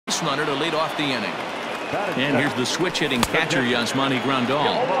base runner to lead off the inning. And here's the switch-hitting catcher, Yasmani Grandal,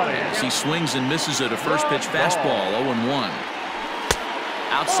 as he swings and misses at a first-pitch fastball, 0-1.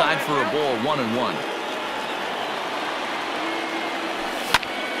 Outside for a ball, 1-1.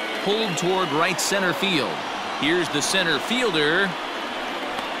 Pulled toward right center field. Here's the center fielder.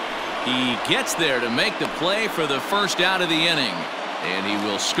 He gets there to make the play for the first out of the inning. And he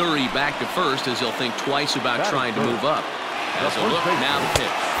will scurry back to first as he'll think twice about trying to move up. As a look, now the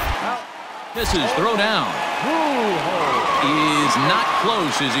pitch. This is throw down. Is not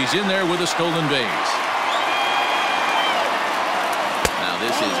close as he's in there with a stolen base. Now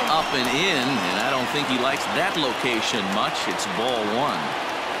this is up and in, and I don't think he likes that location much. It's ball one.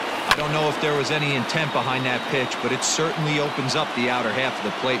 I don't know if there was any intent behind that pitch, but it certainly opens up the outer half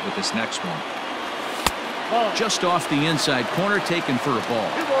of the plate with this next one. Just off the inside corner, taken for a ball.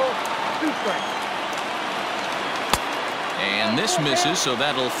 And this misses, so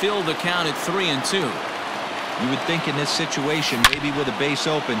that'll fill the count at 3-2. You would think in this situation, maybe with a base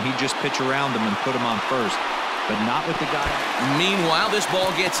open, he'd just pitch around him and put him on first, but not with the guy. Meanwhile, this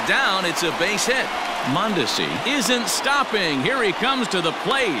ball gets down. It's a base hit. Mondesi isn't stopping. Here he comes to the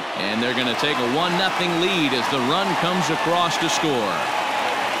plate, and they're going to take a 1-0 lead as the run comes across to score.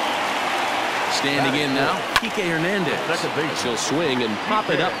 Standing in now, Kike Hernandez. He'll swing and pop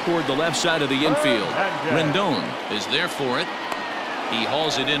it up toward the left side of the infield. Rendon is there for it. He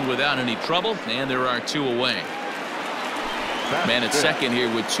hauls it in without any trouble, and there are 2 away. Man at second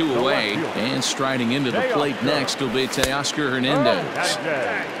here with 2 away, and striding into the plate next will be Teoscar Hernandez.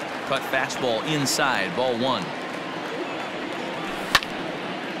 Cut fastball inside, ball 1.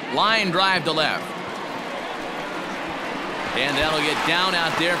 Line drive to left. And that'll get down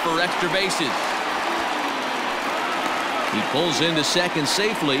out there for extra bases. He pulls into second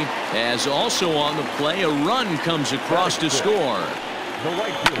safely, as also on the play a run comes across to score.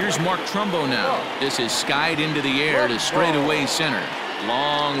 Here's Mark Trumbo now. This is skied into the air to straightaway center.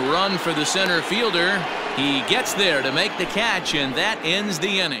 Long run for the center fielder. He gets there to make the catch, and that ends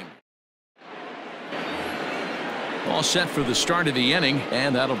the inning. All set for the start of the inning,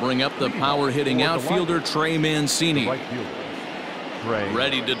 and that'll bring up the power-hitting outfielder Trey Mancini.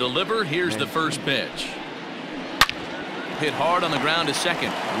 Ready to deliver. Here's the first pitch. Hit hard on the ground to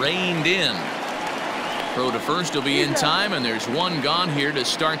second. Reined in. Throw to first will be in time, and there's 1 gone here to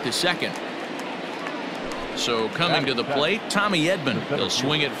start the second. So coming to the plate, Tommy Edman. He'll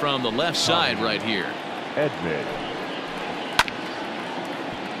swing it from the left side right here.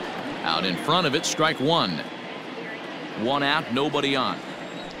 Out in front of it, strike 1. 1 out, nobody on.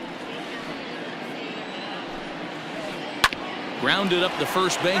 Grounded up the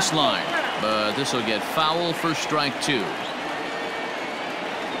first baseline, but this will get foul for strike 2.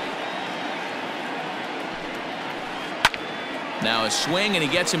 Now a swing, and he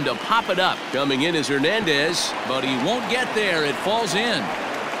gets him to pop it up. Coming in is Hernandez, but he won't get there. It falls in.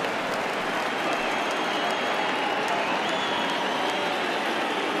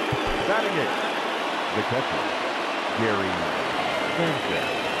 Batting it, the catcher, Gary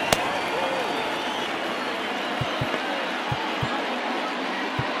Sanchez.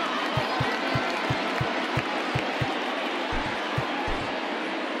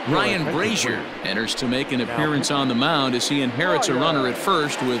 Ryan Brazier enters to make an appearance on the mound as he inherits a runner at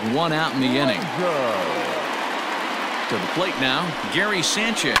first with 1 out in the inning. To the plate now, Gary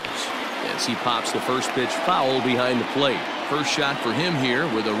Sanchez, as he pops the first pitch foul behind the plate. First shot for him here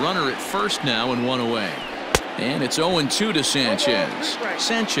with a runner at first now and 1 away. And it's 0-2 to Sanchez.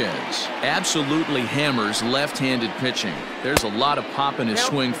 Sanchez absolutely hammers left-handed pitching. There's a lot of pop in his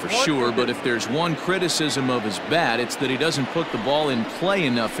swing for sure, but if there's one criticism of his bat, it's that he doesn't put the ball in play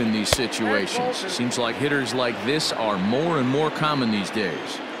enough in these situations. Seems like hitters like this are more and more common these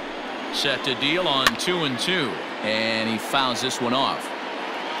days. Set to deal on 2-2, and he fouls this one off.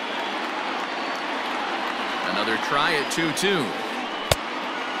 Another try at 2-2.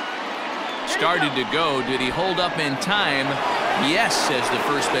 Started to go. Did he hold up in time? Yes, says the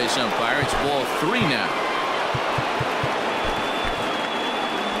first base umpire. It's ball 3 now.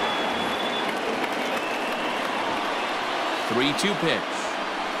 Three-two pitch.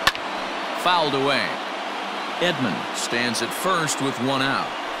 Fouled away. Edman stands at first with 1 out.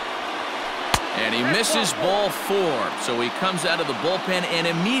 And he misses ball 4. So he comes out of the bullpen and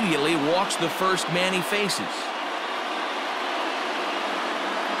immediately walks the first man he faces.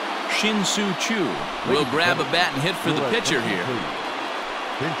 Shin-Soo Choo will grab a bat and hit for the pitcher here.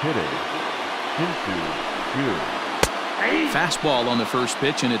 Fastball on the first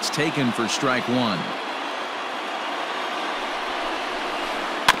pitch, and it's taken for strike 1.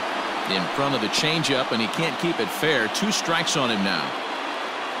 In front of the changeup, and he can't keep it fair. 2 strikes on him now.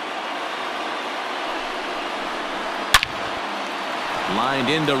 Lined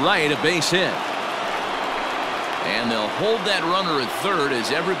into right, a base hit. And they'll hold that runner at third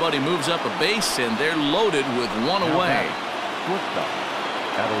as everybody moves up a base, and they're loaded with one away.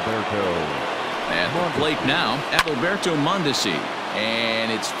 At the plate now, Adalberto Mondesi,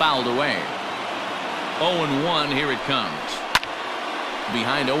 and it's fouled away. 0-1, here it comes.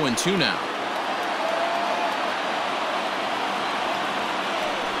 Behind 0-2 now.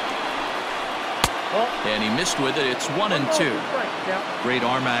 And he missed with it. It's 1-2. Great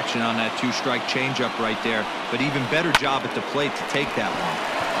arm action on that two-strike changeup right there, but even better job at the plate to take that one.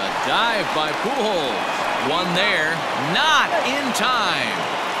 A dive by Pujols. One there, not in time.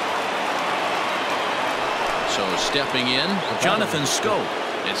 So stepping in, Jonathan Scope,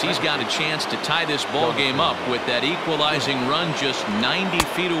 as he's got a chance to tie this ball game up with that equalizing run just 90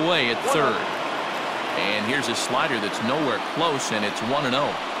 feet away at third. And here's a slider that's nowhere close, and it's 1-0.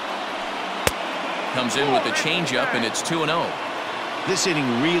 Comes in with the changeup, and it's 2-0. This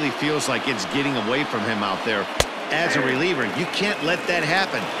inning really feels like it's getting away from him out there. As a reliever, you can't let that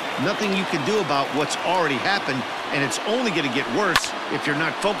happen. Nothing you can do about what's already happened, and it's only going to get worse if you're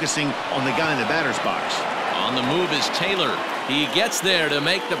not focusing on the guy in the batter's box. On the move is Taylor. He gets there to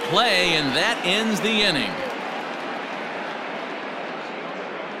make the play, and that ends the inning.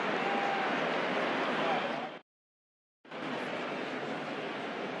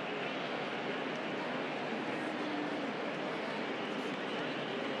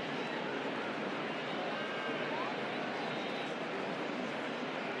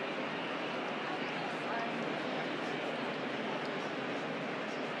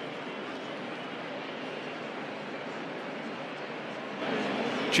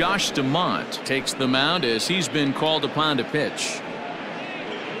 Josh DeMont takes the mound as he's been called upon to pitch.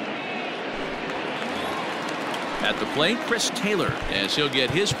 At the plate, Chris Taylor, as he'll get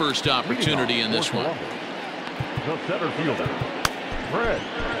his first opportunity in this one. The center fielder, Chris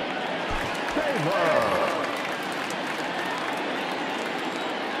Taylor.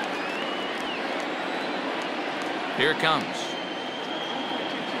 Here it comes.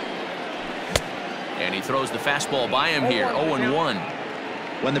 And he throws the fastball by him here, 0-1.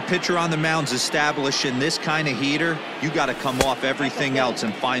 When the pitcher on the mound's established in this kind of heater, you got to come off everything else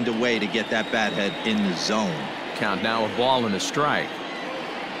and find a way to get that bat head in the zone. Count now, a ball and a strike.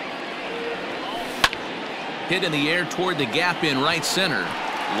 Hit in the air toward the gap in right center.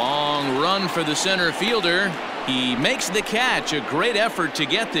 Long run for the center fielder. He makes the catch. A great effort to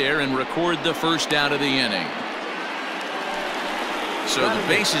get there and record the first out of the inning. So the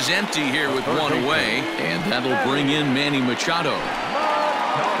base is empty here with one away, and that'll bring in Manny Machado.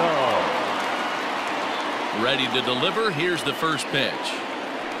 Ready to deliver. Here's the first pitch.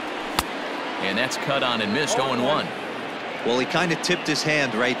 And that's cut on and missed, 0-1. Well, he kind of tipped his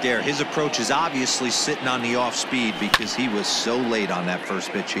hand right there. His approach is obviously sitting on the off speed because he was so late on that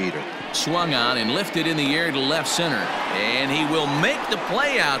first pitch heater. Swung on and lifted in the air to left center. And he will make the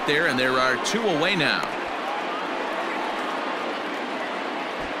play out there, and there are two away now.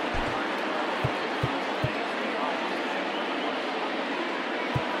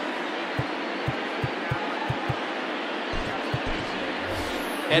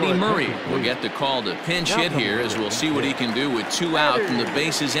 Eddie Murray will get the call to pinch hit here, as we'll see what he can do with two out and the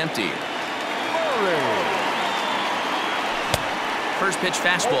base is empty. First pitch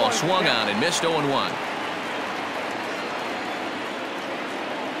fastball swung on and missed, 0-1.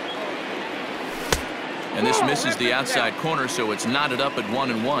 And this misses the outside corner, so it's knotted up at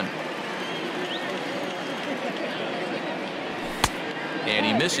 1-1. And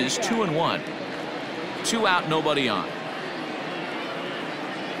he misses, 2-1. Two out, nobody on.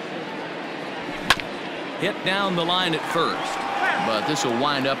 Hit down the line at first, but this will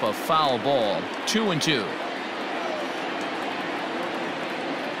wind up a foul ball. 2-2.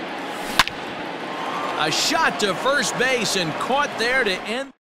 A shot to first base and caught there to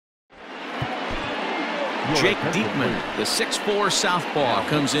end. Jake Diekman, the 6'4" southpaw,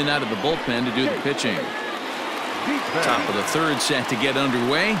 comes in out of the bullpen to do the pitching. Top of the third set to get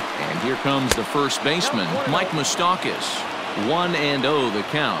underway, and here comes the first baseman, Mike Moustakas. 1-0 the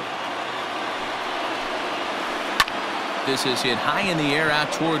count. This is hit high in the air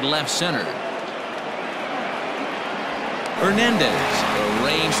out toward left center. Hernandez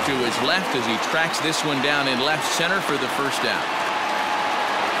arranged to his left as he tracks this one down in left center for the first out.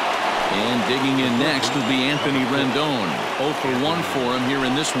 And digging in next will be Anthony Rendon. 0 for 1 for him here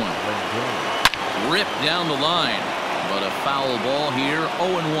in this one. Ripped down the line, but a foul ball here,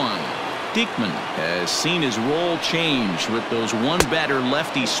 0-1. Diekman has seen his role change with those one-batter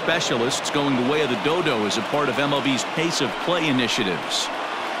lefty specialists going the way of the dodo as a part of MLB's pace of play initiatives.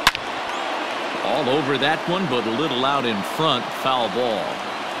 All over that one, but a little out in front. Foul ball.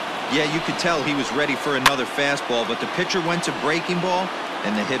 Yeah, you could tell he was ready for another fastball, but the pitcher went to breaking ball,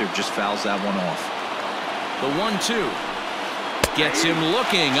 and the hitter just fouls that one off. The 1-2. Gets him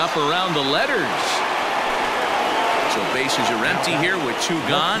looking up around the letters. So bases are empty here with 2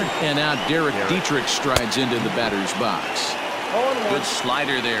 gone. And now Derek Dietrich strides into the batter's box. Good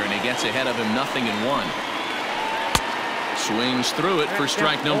slider there, and he gets ahead of him 0-1. Swings through it for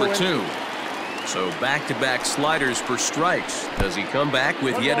strike number 2. So back-to-back sliders for strikes. Does he come back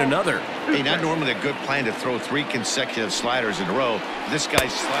with yet another? Hey, not normally a good plan to throw 3 consecutive sliders in a row. This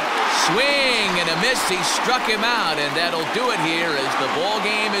guy's swing and a miss. He struck him out, and that'll do it here as the ball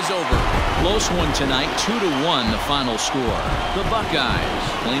game is over. Close one tonight, 2-1 the final score. The Buckeyes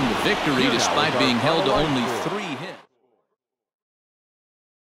claim the victory despite being held to only 3 hits.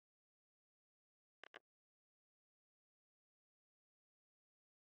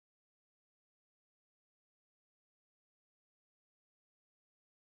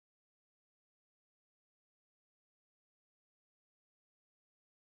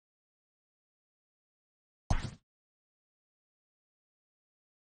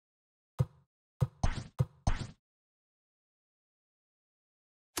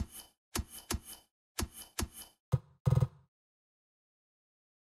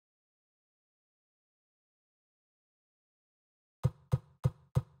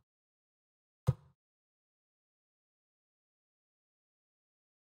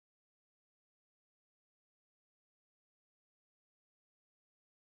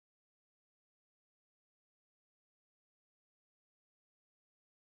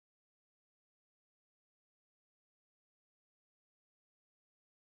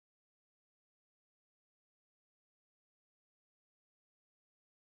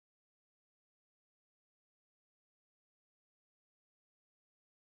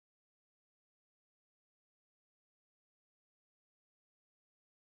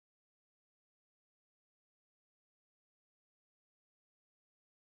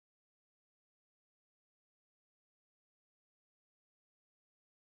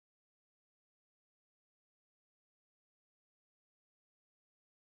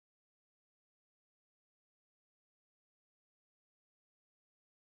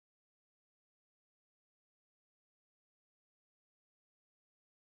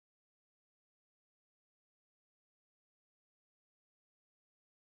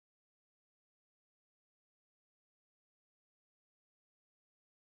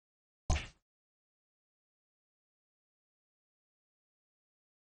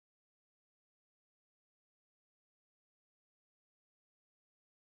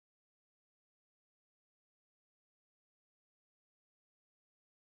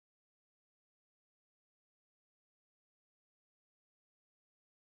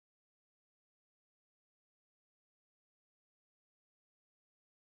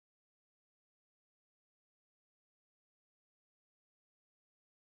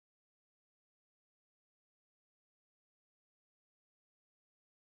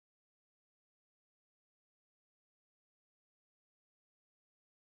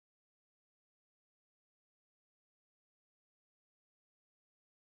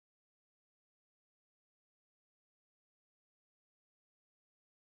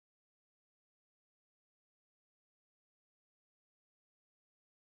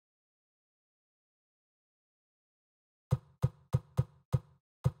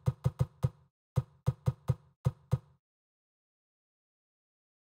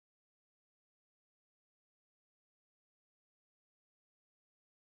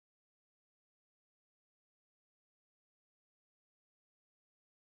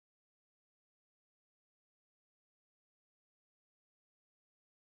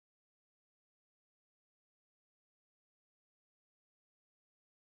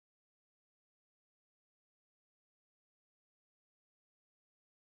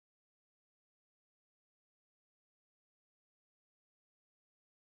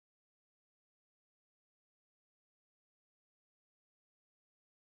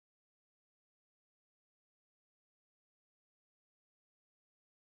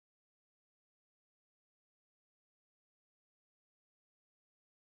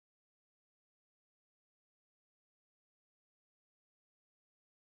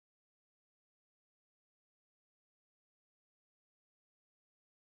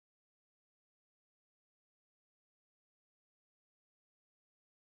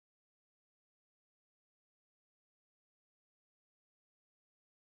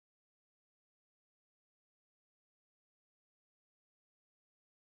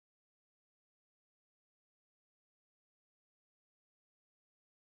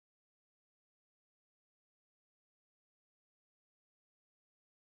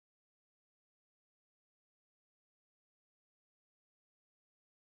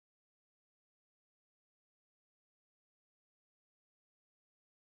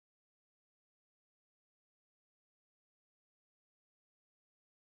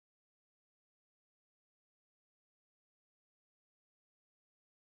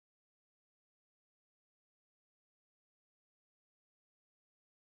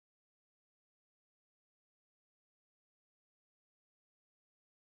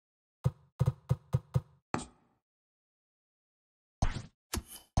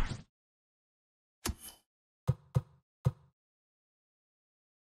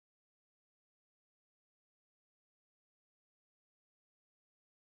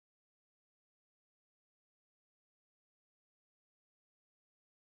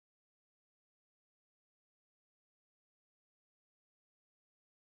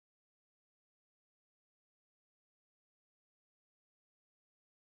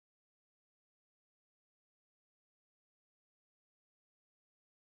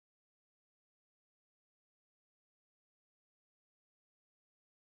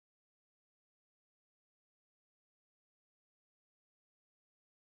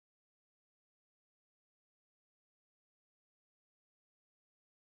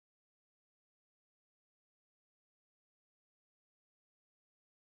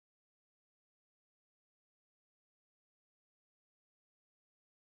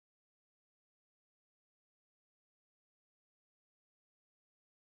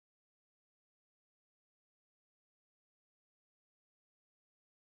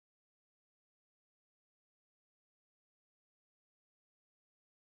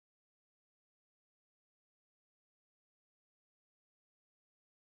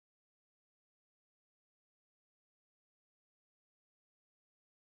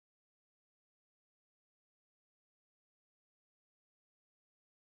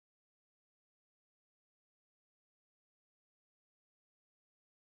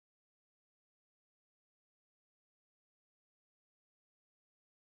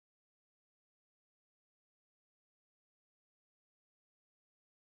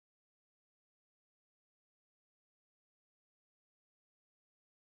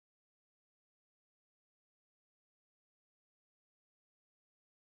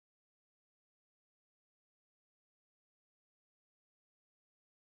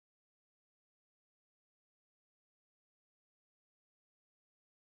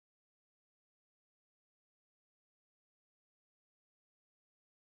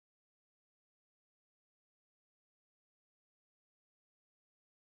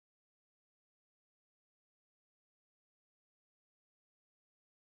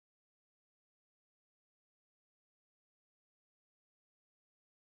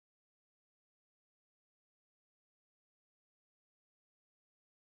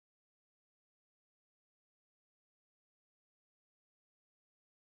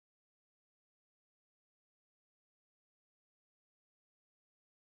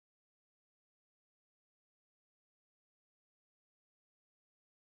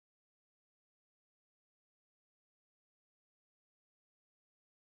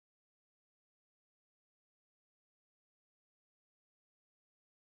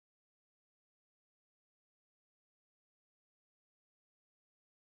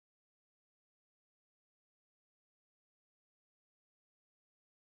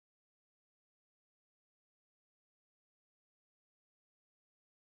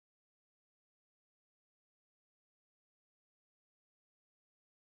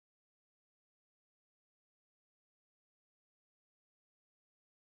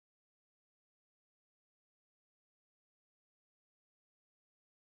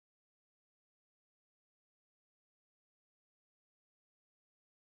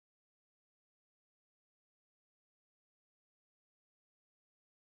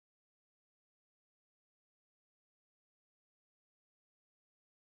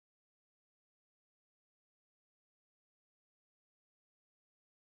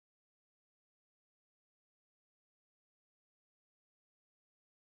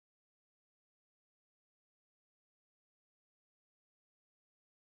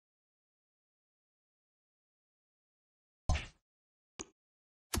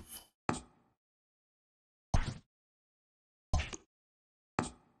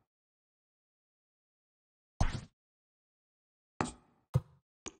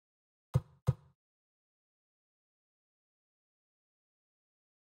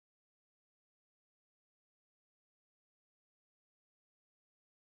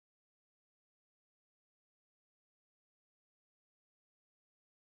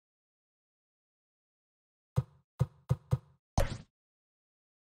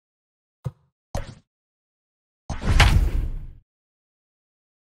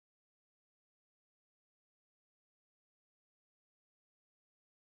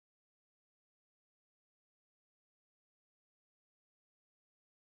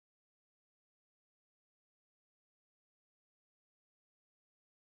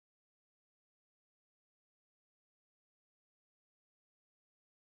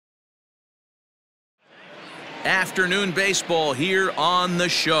 Afternoon baseball here on the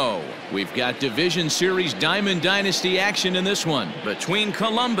show. We've got Division Series Diamond Dynasty action in this one between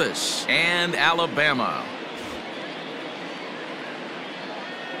Columbus and Alabama.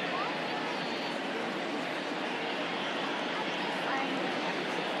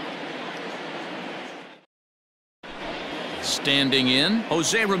 Standing in,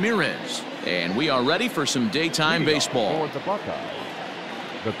 Jose Ramirez. And we are ready for some daytime baseball. For the Buckeyes,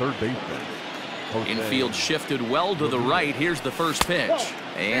 the third baseman. Infield shifted well to the right. Here's the first pitch.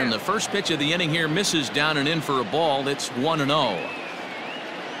 And the first pitch of the inning here misses down and in for a ball. It's 1-0.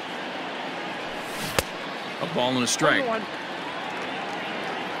 A ball and a strike.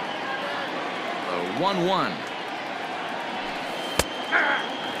 1-1.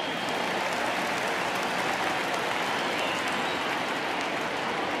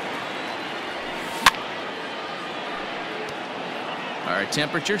 Our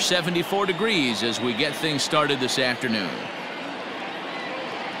temperature 74 degrees as we get things started this afternoon.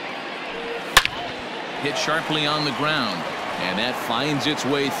 Hit sharply on the ground, and that finds its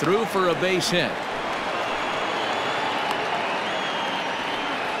way through for a base hit.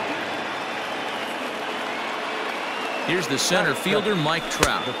 Here's the center fielder, Mike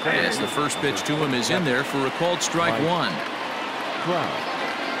Trout, as the first pitch to him is in there for a called strike one.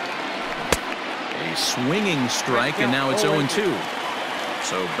 A swinging strike, and now it's 0-2.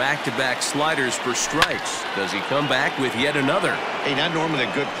 So back-to-back sliders for strikes. Does he come back with yet another? Hey, not normally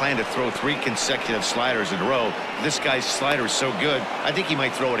a good plan to throw 3 consecutive sliders in a row. This guy's slider is so good, I think he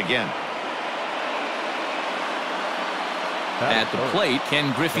might throw it again. At the plate,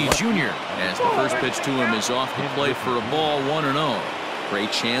 Ken Griffey Jr. as the first pitch to him is off the plate for a ball, 1-0.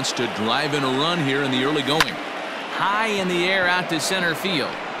 Great chance to drive in a run here in the early going. High in the air out to center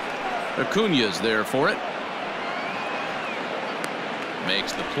field. Acuña's there for it.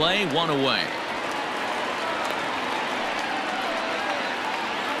 Makes the play, 1 away.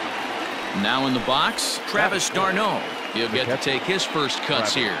 Now in the box, Travis d'Arnaud. He'll get to take his first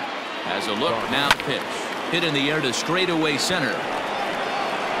cuts here. Has a look, now pitch. Hit in the air to straightaway center.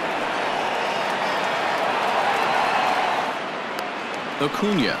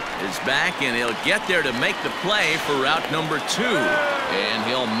 Acuña is back, and he'll get there to make the play for route number 2. And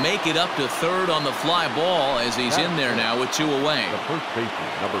he'll make it up to third on the fly ball as he's in there now with 2 away. The first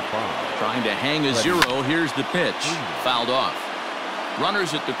baseman, number 5. Trying to hang a 0. Here's the pitch. Fouled off.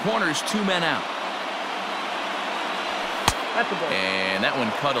 Runners at the corners, 2 men out. And that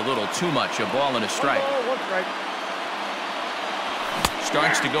one cut a little too much. A ball and a strike.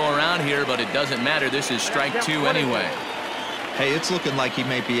 Starts to go around here, but it doesn't matter. This is strike 2 anyway. Hey, it's looking like he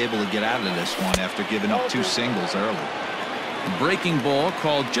may be able to get out of this one after giving up 2 singles early. Breaking ball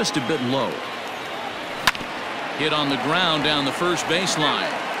called just a bit low. Hit on the ground down the first baseline,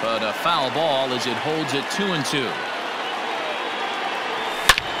 but a foul ball as it holds it 2-2.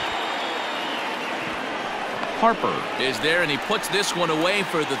 Harper is there, and he puts this one away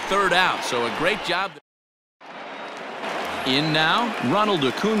for the 3rd out. So a great job. In now, Ronald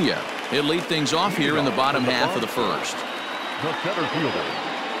Acuña. He'll lead things off here in the bottom half of the first. The center fielder,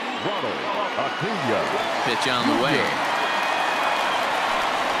 Ronald Acuña. Pitch on the way.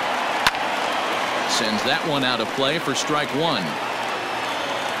 Sends that one out of play for strike 1.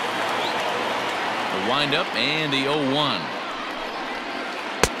 The windup and the 0-1.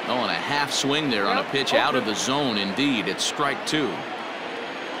 Oh, and a half swing there on a pitch out of the zone. Indeed, it's strike 2.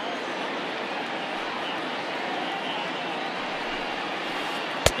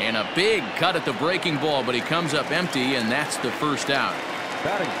 And a big cut at the breaking ball, but he comes up empty, and that's the first out.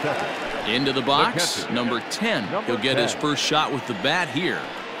 Batting second. Into the box, number 10. He'll get his first shot with the bat here.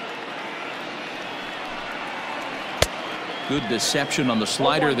 Good deception on the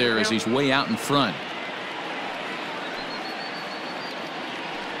slider there as he's way out in front.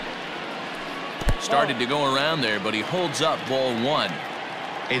 Started to go around there, but he holds up ball 1.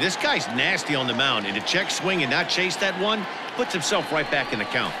 Hey, this guy's nasty on the mound, and to check swing and not chase that one puts himself right back in the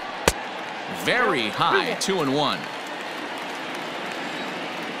count. Very high, 2-1.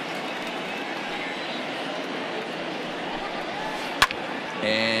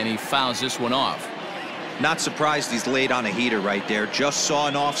 And he fouls this one off. Not surprised he's laid on a heater right there. Just saw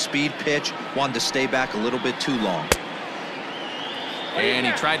an off-speed pitch. Wanted to stay back a little bit too long. And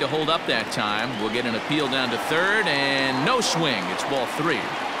he tried to hold up that time. We'll get an appeal down to third, and no swing. It's ball 3.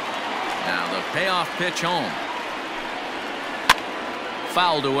 Now the payoff pitch home.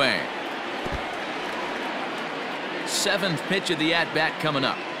 Fouled away. 7th pitch of the at-bat coming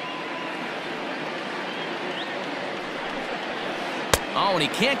up. Oh, and he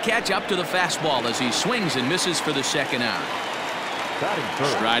can't catch up to the fastball as he swings and misses for the 2nd out. Batting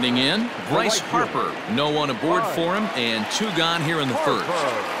third. Striding in, Bryce Harper. No one aboard for him, and 2 gone here in the first.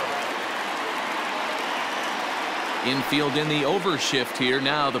 Infield in the overshift here.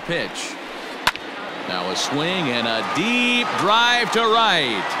 Now the pitch. Now a swing and a deep drive to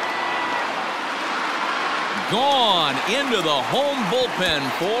right. Gone into the home bullpen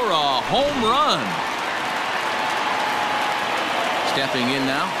for a home run. Stepping in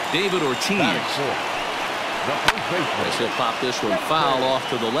now, David Ortiz. He'll pop this one foul off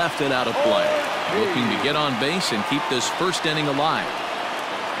to the left and out of play. Looking to get on base and keep this first inning alive.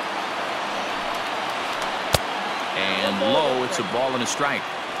 And low, it's a ball and a strike.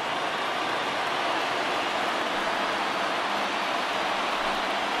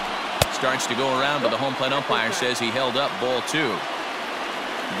 Starts to go around, but the home plate umpire says he held up ball 2.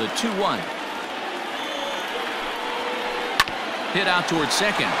 The 2-1. Hit out towards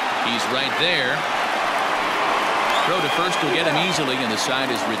second. He's right there. Throw to first will get him easily, and the side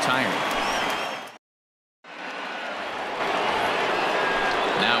is retired.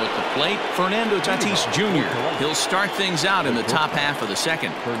 Now at the plate, Fernando Tatis Jr. He'll start things out in the top half of the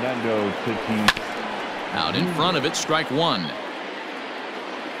second. Fernando Tatis. Out in front of it, strike 1.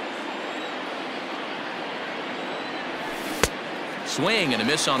 Swing and a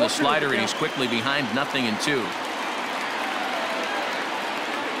miss on the slider, and he's quickly behind 0-2.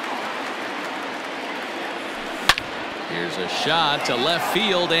 Here's a shot to left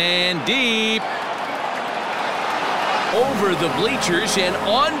field and deep. Over the bleachers and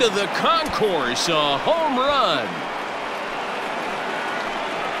onto the concourse. A home run.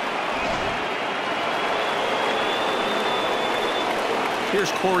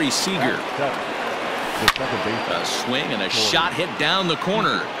 Here's Corey Seager. A swing and a shot hit down the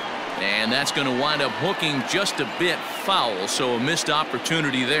corner. And that's going to wind up hooking just a bit foul, so a missed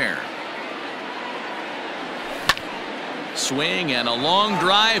opportunity there. Swing and a long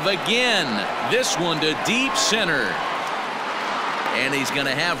drive again. This one to deep center. And he's going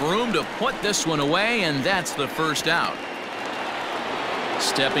to have room to put this one away, and that's the first out.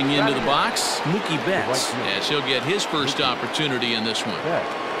 Stepping into the box, Mookie Betts, as he'll get his first opportunity in this one.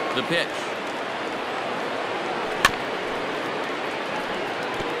 The pitch.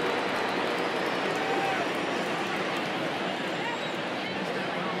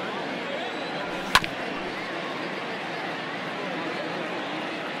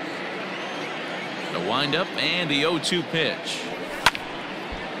 The windup and the 0-2 pitch.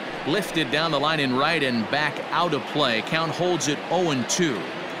 Lifted down the line in right and back out of play. Count holds it 0-2.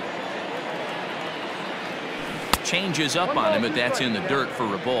 Changes up on him, but that's in the dirt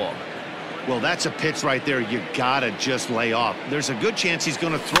for a ball. Well, that's a pitch right there you gotta just lay off. There's a good chance he's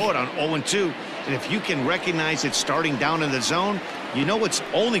going to throw it on 0-2, and if you can recognize it starting down in the zone, you know it's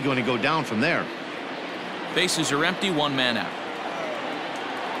only going to go down from there. Bases are empty, 1 man out.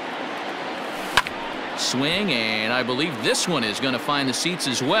 Swing, and I believe this one is going to find the seats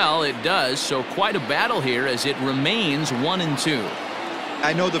as well. It does, so quite a battle here as it remains 1-2.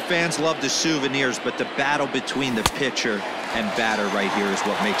 I know the fans love the souvenirs, but the battle between the pitcher and batter right here is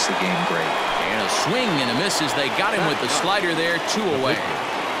what makes the game great. And a swing and a miss as they got him with the slider there, 2 away.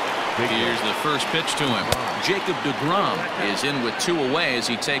 Here's the first pitch to him. Jacob deGrom is in with 2 away as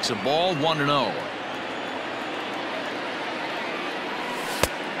he takes a ball, 1-0.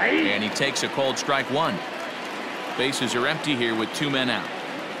 And he takes a cold strike 1. Bases are empty here with 2 men out.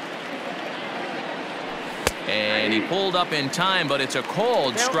 And he pulled up in time, but it's a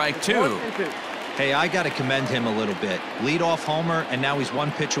cold strike 2. Hey, I got to commend him a little bit. Leadoff homer, and now he's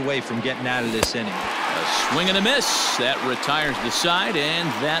 1 pitch away from getting out of this inning. A swing and a miss. That retires the side, and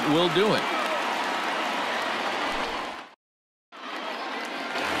that will do it.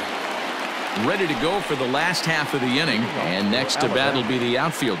 Ready to go for the last half of the inning, and next to bat will be the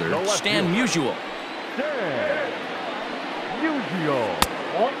outfielder, Stan Musial.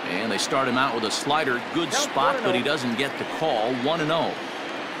 And they start him out with a slider. Good spot, but he doesn't get the call. 1-0.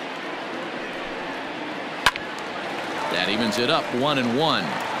 That evens it up, 1-1.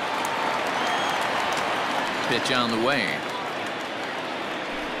 Pitch on the way.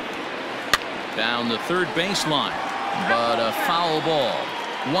 Down the third baseline, but a foul ball.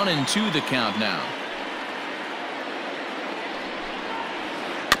 1-2 the count now.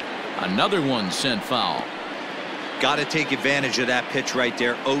 Another one sent foul. Got to take advantage of that pitch right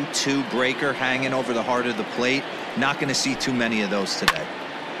there. 0-2 breaker hanging over the heart of the plate. Not going to see too many of those today.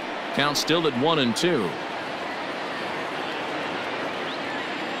 Count still at 1-2.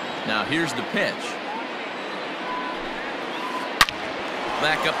 Now here's the pitch.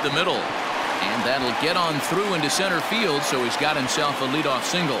 Back up the middle. And that'll get on through into center field, so he's got himself a leadoff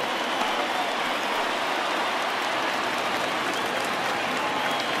single.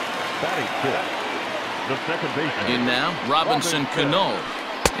 Batting fifth, the second baseman. In now, Robinson Cano.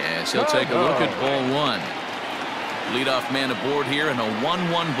 Yes, he'll take a look at ball one. Leadoff man aboard here in a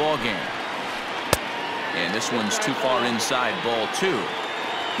 1-1 ball game. And this one's too far inside, ball two.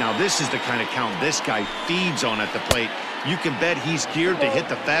 Now this is the kind of count this guy feeds on at the plate. You can bet he's geared to hit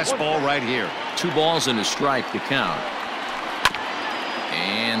the fastball right here. 2 balls and a strike to count.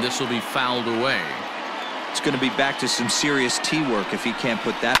 And this will be fouled away. It's going to be back to some serious tee work if he can't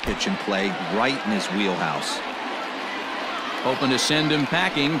put that pitch in play right in his wheelhouse. Hoping to send him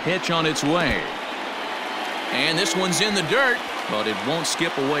packing. Pitch on its way. And this one's in the dirt, but it won't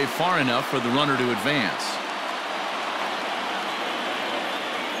skip away far enough for the runner to advance.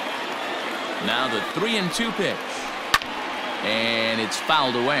 Now the 3-2 pitch. And it's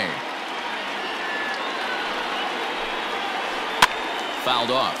fouled away.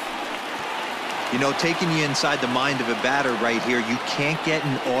 Fouled off. You know, taking you inside the mind of a batter right here, you can't get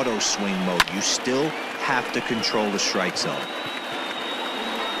in auto swing mode. You still have to control the strike zone.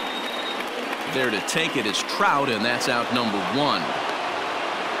 There to take it is Trout, and that's out number 1.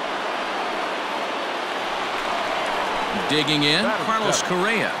 Digging in, Carlos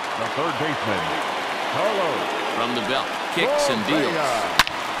Correa. The third baseman, Carlos. From the belt, kicks and deals.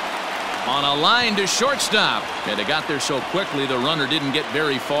 On a line to shortstop. And it got there so quickly the runner didn't get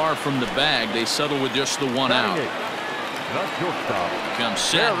very far from the bag. They settle with just the 1 out. Comes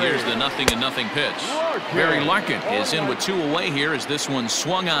set. Here's the 0-0 pitch. Barry Larkin is in with 2 away here as this one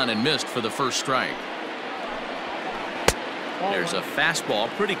swung on and missed for the first strike. There's a fastball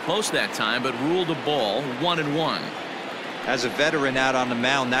pretty close that time, but ruled a ball, 1-1. As a veteran out on the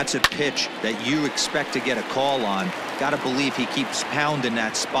mound, that's a pitch that you expect to get a call on. Got to believe he keeps pounding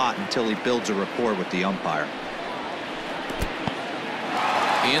that spot until he builds a rapport with the umpire.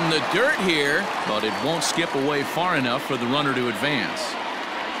 In the dirt here, but it won't skip away far enough for the runner to advance.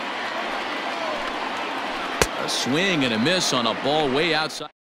 A swing and a miss on a ball way outside.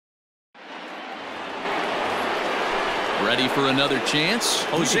 Ready for another chance?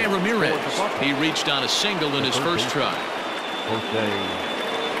 Jose Ramirez. He reached on a single in his first try.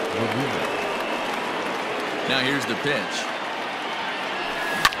 Now here's the pitch.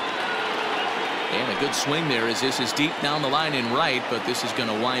 And a good swing there as this is deep down the line in right, but this is going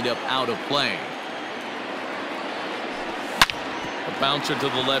to wind up out of play. A bouncer to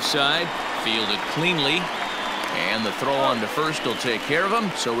the left side, fielded cleanly, and the throw on to first will take care of him.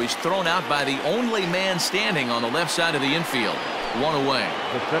 So he's thrown out by the only man standing on the left side of the infield. 1 away.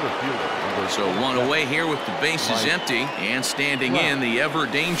 So 1 away here with the bases empty, and standing in the ever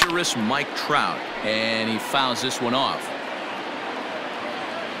dangerous Mike Trout, and he fouls this one off.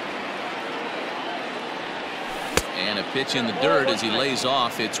 And a pitch in the dirt as he lays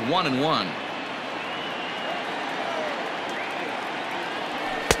off. It's 1-1.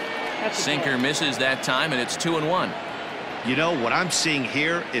 Sinker misses that time, and it's 2-1. You know, what I'm seeing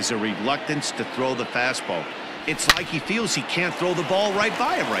here is a reluctance to throw the fastball. It's like he feels he can't throw the ball right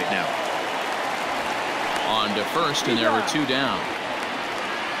by him right now. On to first, and there are 2 down.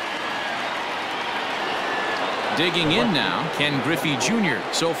 Digging in now, Ken Griffey Jr.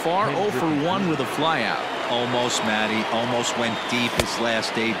 So far 0 for 1 with a flyout. Almost, Matty. Almost went deep his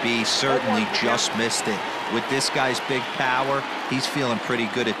last AB. Certainly just missed it. With this guy's big power, he's feeling pretty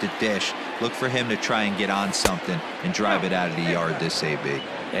good at the dish. Look for him to try and get on something and drive it out of the yard this AB.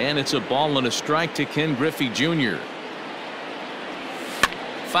 And it's a ball and a strike to Ken Griffey Jr.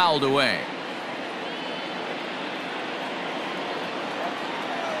 Fouled away.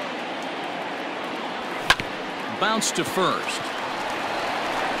 Bounce to first.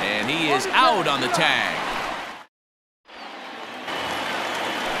 And he is out on the tag.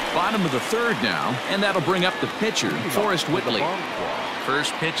 Bottom of the 3rd now, and that'll bring up the pitcher, Forrest Whitley.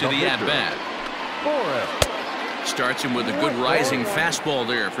 First pitch of the at-bat. Starts him with a good rising fastball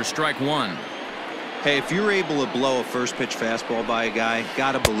there for strike 1. Hey, if you're able to blow a first pitch fastball by a guy,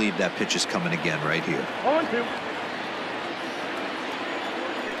 gotta believe that pitch is coming again right here. 0-2.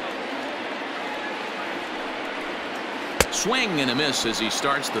 Swing and a miss as he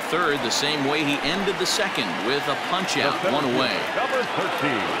starts the 3rd the same way he ended the 2nd with a punch out, 1 away. Number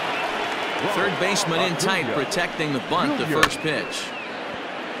 13. Third baseman in tight, protecting the bunt, the first pitch.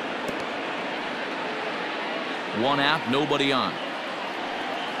 1 out, nobody on.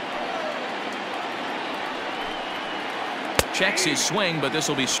 Checks his swing, but this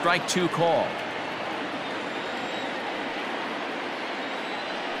will be strike 2 called.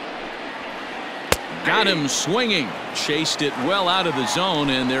 Got him swinging. Chased it well out of the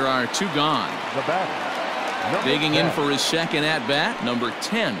zone, and there are 2 gone. The batter, Digging in for his second at-bat, number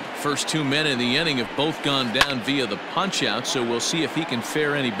 10. First 2 men in the inning have both gone down via the punch-out, so we'll see if he can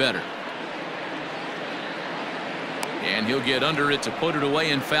fare any better. And he'll get under it to put it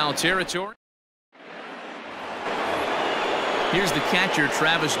away in foul territory. Here's the catcher,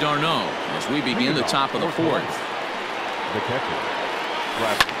 Travis d'Arnaud, as we begin the top of the fourth. The catcher,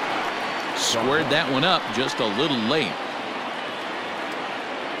 Travis. Squared that one up just a little late.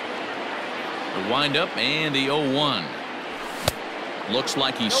 The windup and the 0-1. Looks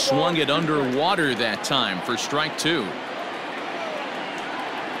like he swung it underwater that time for strike 2.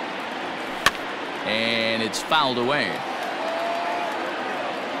 And it's fouled away.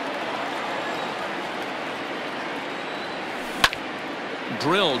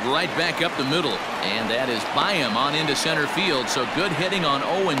 Drilled right back up the middle, and that is by him on into center field. So good hitting on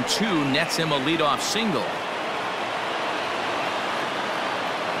 0-2 nets him a leadoff single.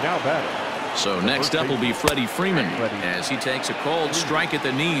 Now batting. So next up will be Freddie Freeman as he takes a cold strike at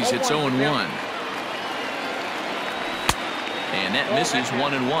the knees. It's 0-1. And that misses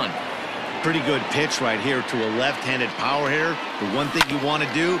 1-1. Pretty good pitch right here to a left-handed power hitter. The one thing you want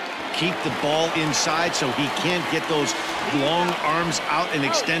to do, keep the ball inside so he can't get those long arms out and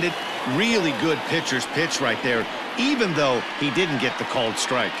extended. Really good pitcher's pitch right there, even though he didn't get the called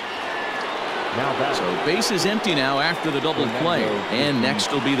strike. So base is empty now after the double play. And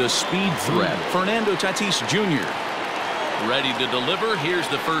next will be the speed threat, Fernando Tatis Jr. Ready to deliver. Here's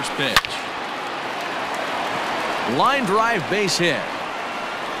the first pitch. Line drive, base hit.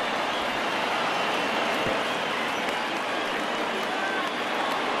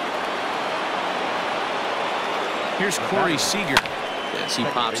 Here's Corey Seager as he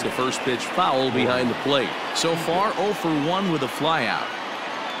pops the first pitch foul behind the plate. So far 0 for 1 with a flyout.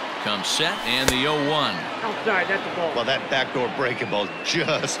 Comes set and the 0-1. Outside, that's a ball. Well, that backdoor breaking ball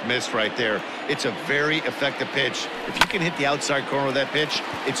just missed right there. It's a very effective pitch. If you can hit the outside corner of that pitch,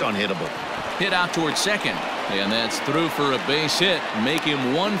 it's unhittable. Hit out towards second, and that's through for a base hit. Make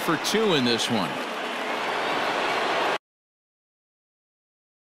him 1 for 2 in this one.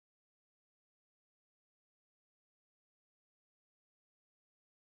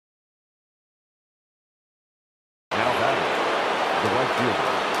 Now batting. The right fielder.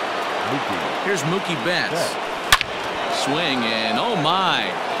 Here's Mookie Betts. Swing and oh my.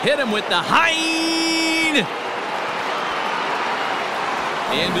 Hit him with the high.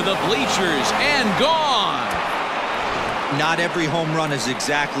 Into the bleachers and gone. Not every home run is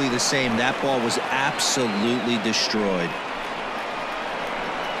exactly the same. That ball was absolutely destroyed.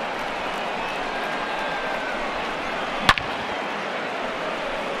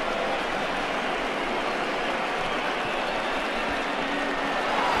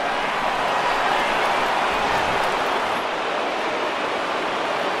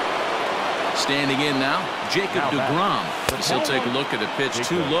 Standing in now, Jacob deGrom. As he'll take a look at a pitch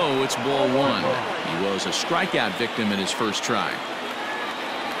too low. It's ball 1. He was a strikeout victim in his first try.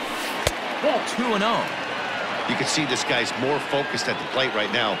 2-0. You can see this guy's more focused at the plate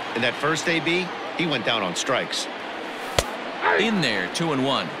right now. In that first AB, he went down on strikes. In there,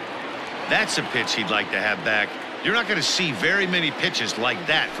 2-1. That's a pitch he'd like to have back. You're not going to see very many pitches like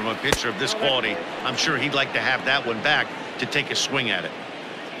that from a pitcher of this quality. I'm sure he'd like to have that one back to take a swing at it.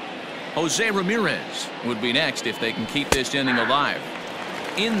 Jose Ramirez would be next if they can keep this inning alive.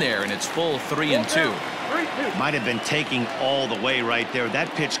 In there, and it's full 3-2. Might have been taking all the way right there. That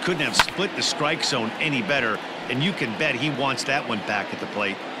pitch couldn't have split the strike zone any better, and you can bet he wants that one back at the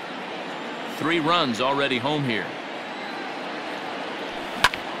plate. 3 runs already home here.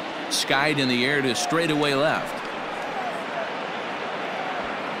 Skied in the air to straightaway left.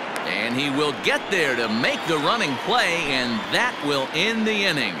 And he will get there to make the running play, and that will end the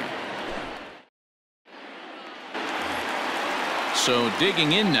inning. So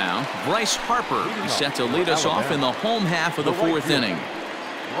digging in now, Bryce Harper is set to lead us off in the home half of the 4th inning.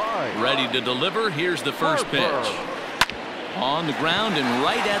 Ready to deliver. Here's the first pitch. On the ground and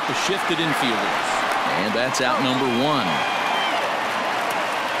right at the shifted infielders. And that's out number 1.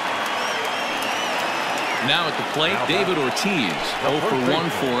 Now at the plate, David Ortiz. 0 for 1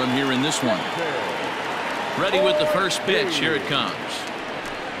 for him here in this one. Ready with the first pitch. Here it comes.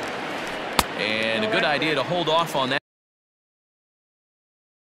 And a good idea to hold off on that.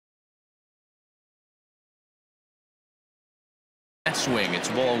 Swing. It's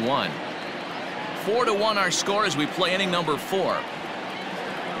ball 1. 4-1 our score as we play inning number 4.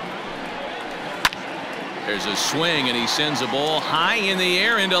 There's a swing and he sends a ball high in the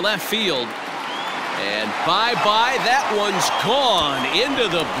air into left field. And bye-bye, that one's gone into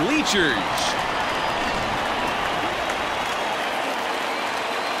the bleachers.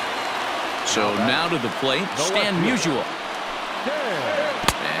 So now to the plate, Stan Musial.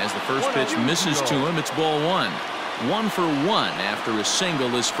 As the first pitch misses to him, it's ball one. 1 for 1 after a single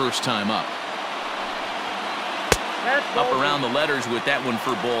his first time up. Up around the letters with that one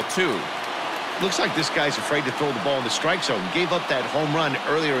for ball 2. Looks like this guy's afraid to throw the ball in the strike zone. Gave up that home run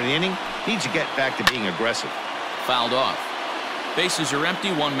earlier in the inning. Needs to get back to being aggressive. Fouled off. Bases are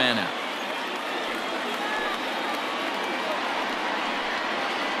empty, 1 man out.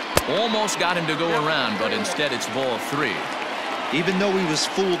 Almost got him to go around, but instead it's ball 3. Even though he was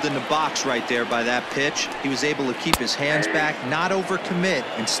fooled in the box right there by that pitch, he was able to keep his hands back, not overcommit,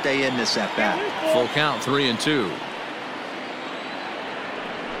 and stay in this at bat. Full count, 3-2.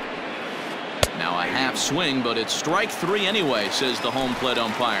 Now a half swing, but it's strike 3 anyway, says the home plate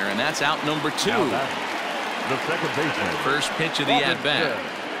umpire, and that's out number 2. The second baseman. First pitch of the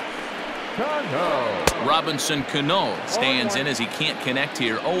at-bat. Robinson Cano stands in as he can't connect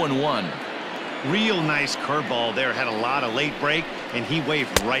here. 0-1. Real nice curveball there. Had a lot of late break, and he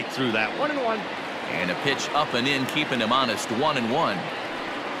waved right through that one. 1-1. And a pitch up and in, keeping him honest. 1-1.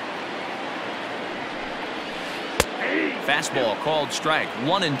 Fastball called strike.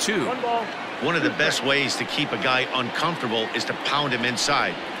 1-2. 1 ball. One of the best ways to keep a guy uncomfortable is to pound him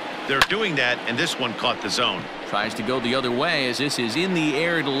inside. They're doing that, and this one caught the zone. Tries to go the other way as this is in the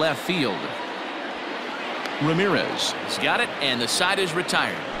air to left field. Ramirez has got it, and the side is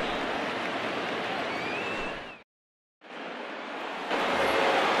retired.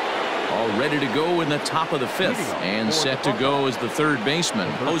 All ready to go in the top of the 5th, and set to go as the third baseman,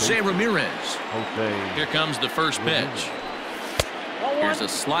 Jose Ramirez. Here comes the first pitch. Here's a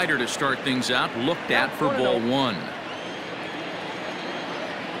slider to start things out, looked at for ball 1.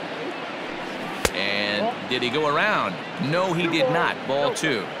 And did he go around? No, he did not. Ball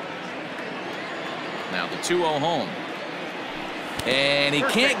 2. Now the 2-0 home. And he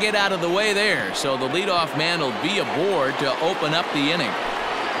can't get out of the way there, so the leadoff man will be aboard to open up the inning.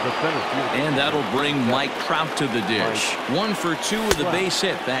 And that'll bring Mike Trout to the dish. 1 for 2 with a base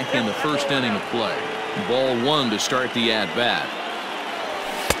hit back in the first inning of play. Ball 1 to start the at-bat.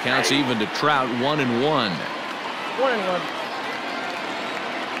 Counts even to Trout. 1-1. 1-1.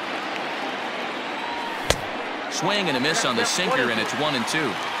 Swing and a miss on the sinker, and it's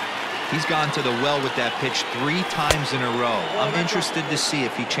 1-2. He's gone to the well with that pitch 3 times in a row. I'm interested to see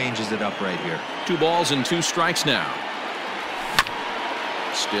if he changes it up right here. 2 balls and 2 strikes now.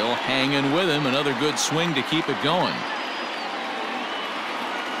 Still hanging with him. Another good swing to keep it going.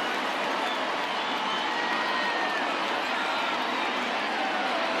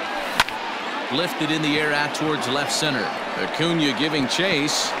 Lifted in the air out towards left center. Acuna giving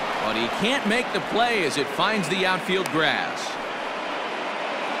chase, but he can't make the play as it finds the outfield grass.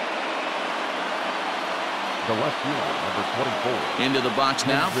 The left fielder, number 24. Into the box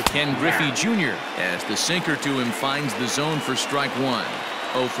now, Ken Griffey Jr. as the sinker to him finds the zone for strike 1.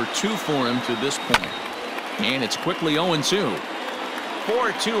 0 for 2 for him to this point. And it's quickly 0-2.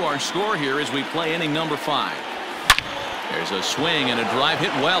 4-2 our score here as we play inning number 5. There's a swing and a drive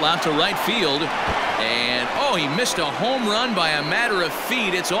hit well out to right field. And, oh, he missed a home run by a matter of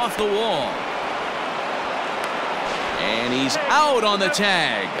feet. It's off the wall. And he's out on the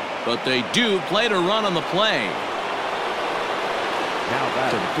tag. But they do play to run on the play.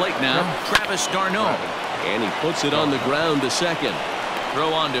 To the plate now, Travis d'Arnaud. And he puts it on the ground to second.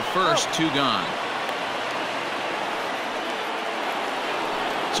 Throw on to first, 2 gone.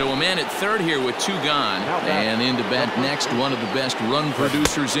 So a man at third here with 2 gone. And into bat next, one of the best run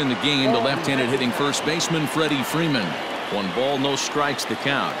producers in the game, the left-handed hitting first baseman, Freddie Freeman. 1 ball, no strikes, the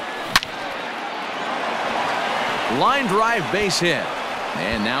count. Line drive base hit.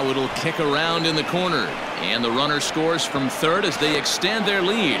 And now it'll kick around in the corner. And the runner scores from third as they extend their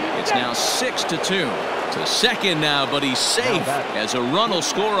lead. It's now 6-2. To second now, but he's safe as a run will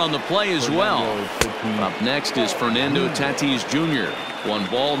score on the play as well. Up next is Fernando Tatis Jr. 1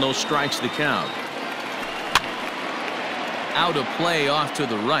 ball, no strikes, the count. Out of play off to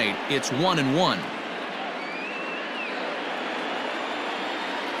the right. It's 1-1.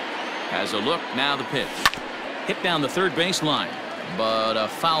 Has a look, now the pitch. Hit down the third baseline. But a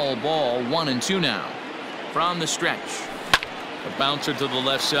foul ball. 1-2 now. From the stretch. A bouncer to the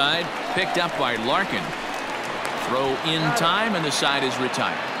left side. Picked up by Larkin. Throw in time, and the side is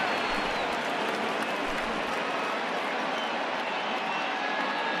retired.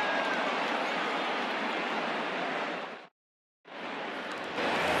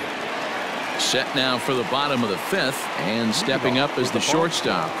 Set now for the bottom of the 5th, and stepping up as the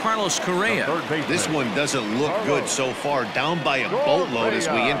shortstop, Carlos Correa. This one doesn't look good so far. Down by a boatload as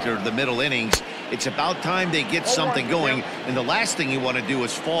we enter the middle innings. It's about time they get something going, and the last thing you want to do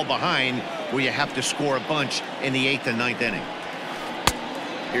is fall behind where you have to score a bunch in the 8th and 9th inning.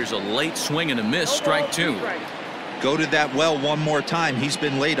 Here's a late swing and a miss, strike 2. Go to that well one more time. He's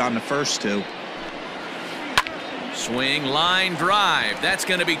been late on the first 2. Swing, line drive. That's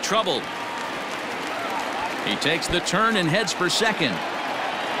going to be trouble. He takes the turn and heads for second.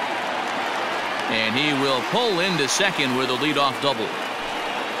 And he will pull into second with a leadoff double.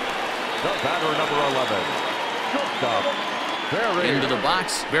 The batter, number 11. Shortstop, Barry. Into the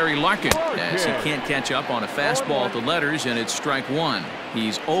box, Barry Larkin, as he can't catch up on a fastball at the letters, and it's strike 1.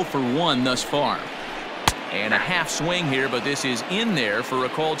 He's 0 for 1 thus far. And a half swing here, but this is in there for a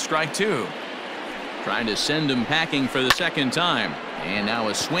called strike 2. Trying to send him packing for the second time. And now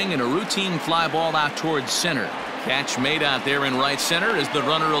a swing and a routine fly ball out towards center. Catch made out there in right center as the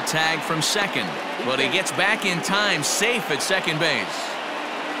runner will tag from second. But he gets back in time, safe at second base.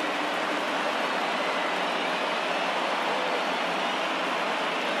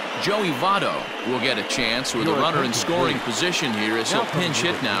 Joey Votto will get a chance with a runner in scoring position here as he'll pinch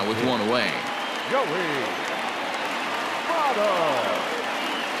hit now with 1 away. Joey Votto.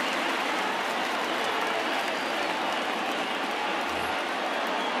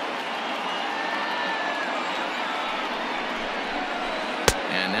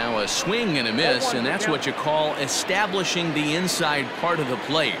 And now a swing and a miss, and that's what you call establishing the inside part of the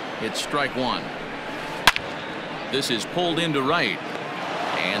plate. It's strike 1. This is pulled into right.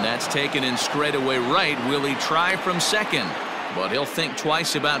 And that's taken in straightaway right. Will he try from second? But he'll think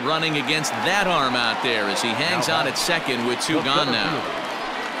twice about running against that arm out there as he hangs on at second with 2 gone now.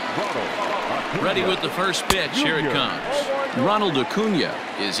 Ready with the first pitch. Here it comes. Ronald Acuna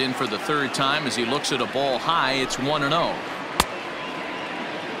is in for the 3rd time as he looks at a ball high. It's 1-0.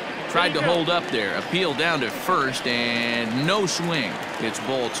 Tried to hold up there. Appeal down to first and no swing. It's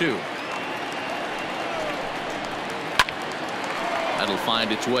ball 2. That'll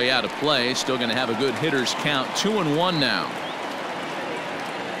find its way out of play. Still going to have a good hitter's count. 2-1 now.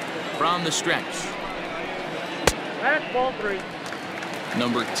 From the stretch. That's ball 3.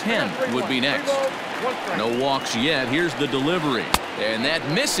 Number 10 would be next. No walks yet. Here's the delivery. And that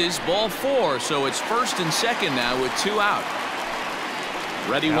misses, ball 4. So it's first and second now with 2 out.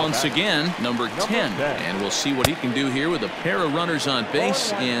 Ready once again, number 10. And we'll see what he can do here with a pair of runners on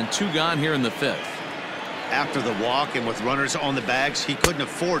base and 2 gone here in the 5th. After the walk and with runners on the bags, he couldn't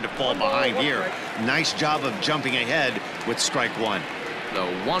afford to fall behind here. Nice job of jumping ahead with strike 1. The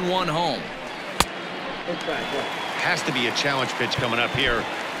 1-1 home. Has to be a challenge pitch coming up here.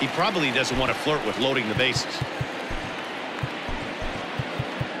 He probably doesn't want to flirt with loading the bases.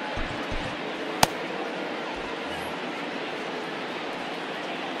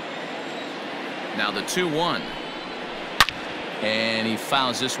 Now the 2-1. And he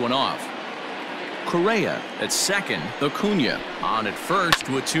fouls this one off. Correa at second. Acuna on at first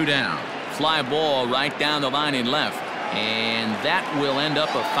with 2 down. Fly ball right down the line in left. And that will end up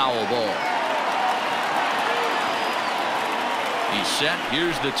a foul ball. He's set.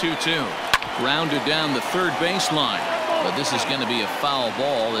 Here's the 2-2. Grounded down the third baseline. But this is going to be a foul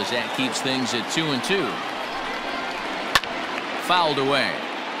ball as that keeps things at 2-2. Fouled away.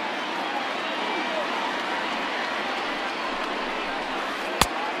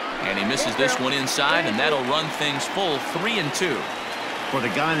 And he misses this one inside, and that'll run things full 3-2. For the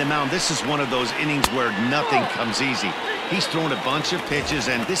guy on the mound, this is one of those innings where nothing comes easy. He's thrown a bunch of pitches,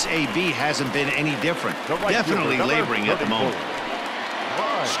 and this AB hasn't been any different. Definitely laboring at the moment.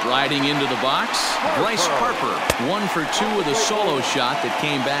 Striding into the box, Bryce Harper. 1 for 2 with a solo shot that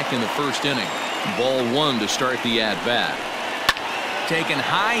came back in the first inning. Ball 1 to start the at-bat. Taken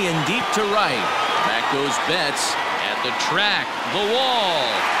high and deep to right. Back goes Betts. At the track, the wall,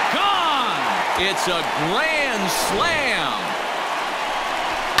 gone! It's a grand slam.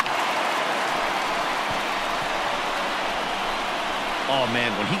 Oh,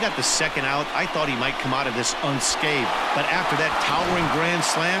 man, when he got the second out, I thought he might come out of this unscathed. But after that towering grand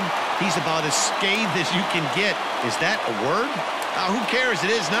slam, he's about as scathed as you can get. Is that a word? Who cares?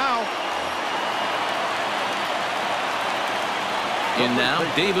 It is now. And now,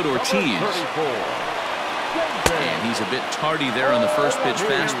 David Ortiz. And he's a bit tardy there on the first pitch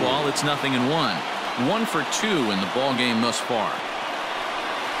fastball. It's 0-1. 1 for 2 in the ball game thus far.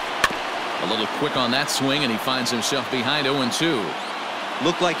 A little quick on that swing, and he finds himself behind 0-2.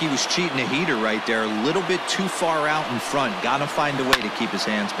 Looked like he was cheating a heater right there. A little bit too far out in front. Got to find a way to keep his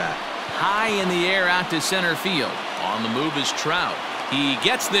hands back. High in the air out to center field. On the move is Trout. He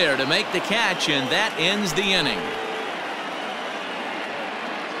gets there to make the catch, and that ends the inning.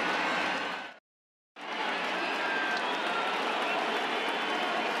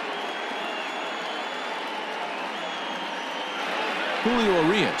 Julio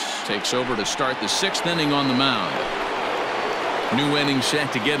Urias takes over to start the 6th inning on the mound. New inning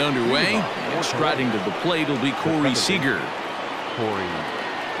set to get underway, and striding to the plate will be Corey Seager.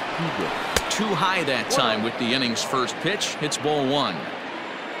 Too high that time with the inning's first pitch. It's ball 1.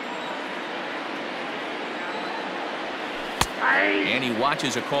 And he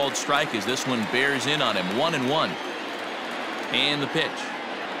watches a called strike as this one bears in on him. 1-1. And the pitch.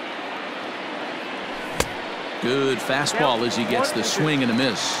 Good fastball as he gets the swing and a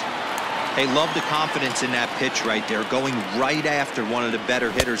miss. Hey, love the confidence in that pitch right there, going right after one of the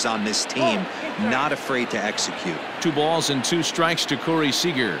better hitters on this team, not afraid to execute. 2 balls and 2 strikes to Corey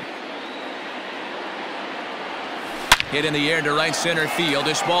Seager. Hit in the air to right center field.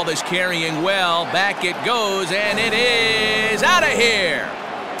 This ball is carrying well. Back it goes, and it is out of here.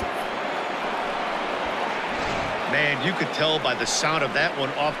 Man, you could tell by the sound of that one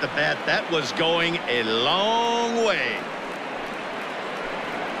off the bat, that was going a long way.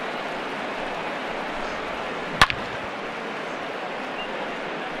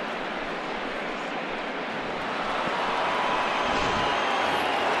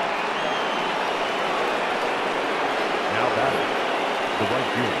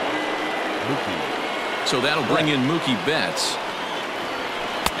 So that'll bring in Mookie Betts.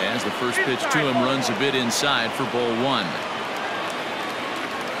 As the first pitch to him runs a bit inside for ball 1.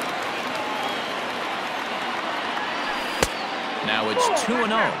 Now it's 2-0.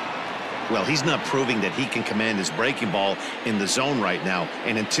 Well, he's not proving that he can command his breaking ball in the zone right now.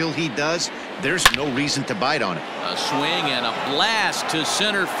 And until he does, there's no reason to bite on it. A swing and a blast to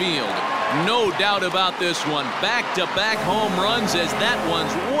center field. No doubt about this one. Back-to-back home runs as that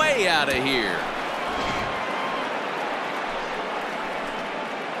one's way out of here.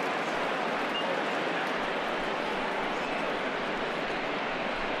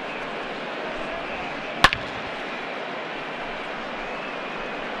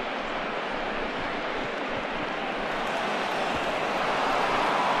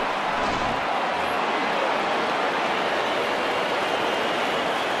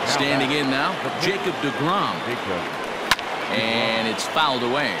 Standing in now, Jacob deGrom. And it's fouled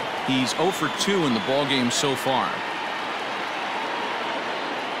away. He's 0 for 2 in the ballgame so far.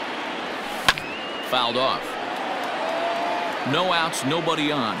 Fouled off. No outs,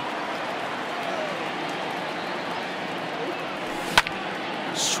 nobody on.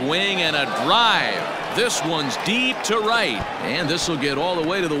 Swing and a drive. This one's deep to right. And this will get all the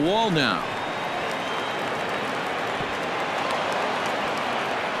way to the wall now.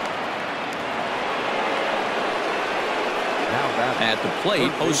 At the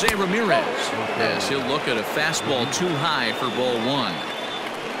plate, Jose Ramirez. Yes, he'll look at a fastball too high for ball 1.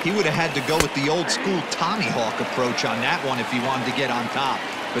 He would have had to go with the old school Tommy Hawk approach on that one if he wanted to get on top,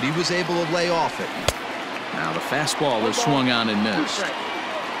 but he was able to lay off it. Now the fastball is swung on and missed.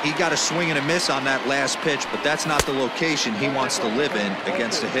 He got a swing and a miss on that last pitch, but that's not the location he wants to live in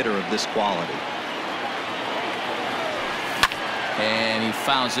against a hitter of this quality. And he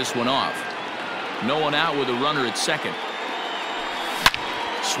fouls this one off. No one out with a runner at second.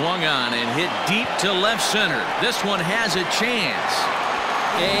 Swung on and hit deep to left center. This one has a chance.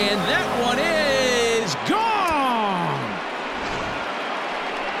 And that one is gone.